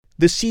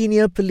The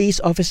senior police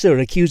officer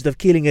accused of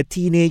killing a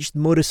teenage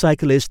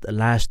motorcyclist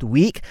last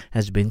week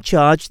has been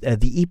charged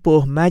at the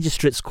Ipoh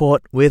magistrate's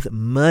court with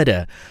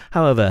murder.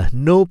 However,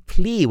 no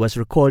plea was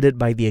recorded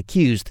by the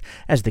accused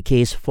as the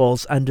case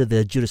falls under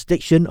the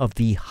jurisdiction of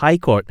the High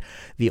Court.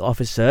 The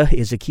officer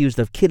is accused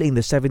of killing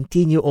the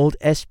 17-year-old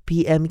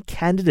SPM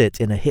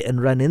candidate in a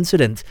hit-and-run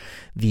incident.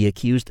 The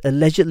accused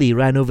allegedly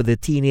ran over the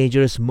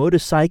teenager's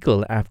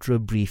motorcycle after a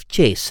brief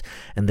chase,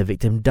 and the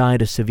victim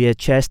died of severe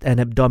chest and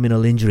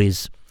abdominal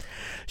injuries.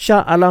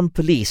 Shah Alam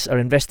police are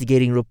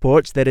investigating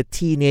reports that a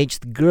teenage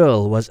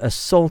girl was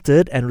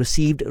assaulted and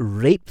received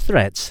rape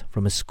threats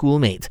from a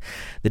schoolmate.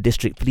 The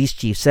district police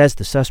chief says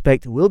the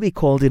suspect will be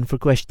called in for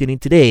questioning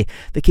today.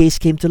 The case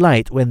came to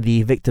light when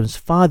the victim's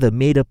father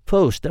made a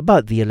post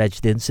about the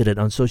alleged incident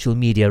on social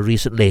media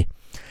recently.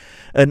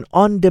 An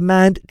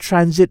on-demand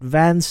transit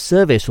van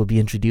service will be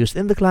introduced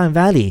in the Klang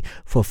Valley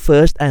for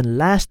first and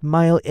last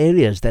mile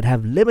areas that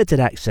have limited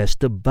access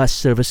to bus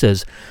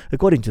services.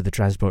 According to the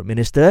Transport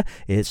Minister,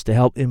 it's to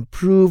help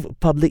improve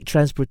public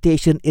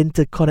transportation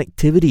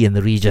interconnectivity in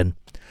the region.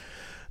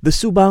 The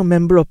Subang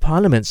Member of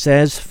Parliament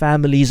says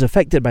families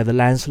affected by the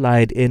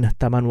landslide in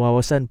Taman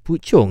Wawasan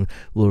Puchong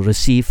will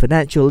receive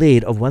financial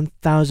aid of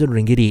 1,000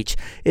 ringgit each.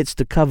 It's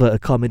to cover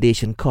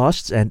accommodation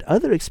costs and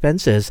other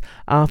expenses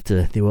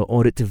after they were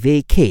ordered to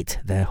vacate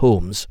their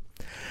homes.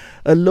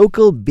 A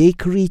local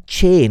bakery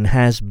chain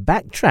has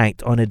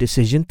backtracked on a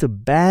decision to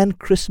ban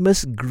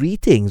Christmas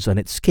greetings on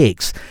its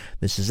cakes.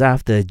 This is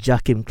after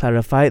Jakim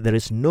clarified there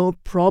is no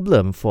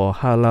problem for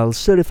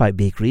halal-certified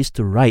bakeries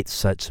to write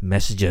such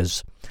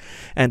messages.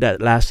 And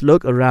at last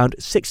look, around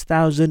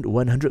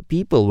 6,100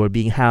 people were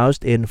being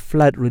housed in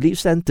flood relief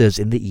centres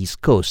in the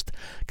East Coast.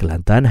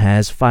 Kelantan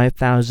has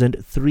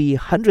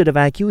 5,300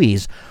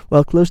 evacuees,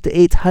 while close to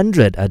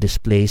 800 are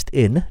displaced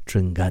in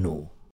Terengganu.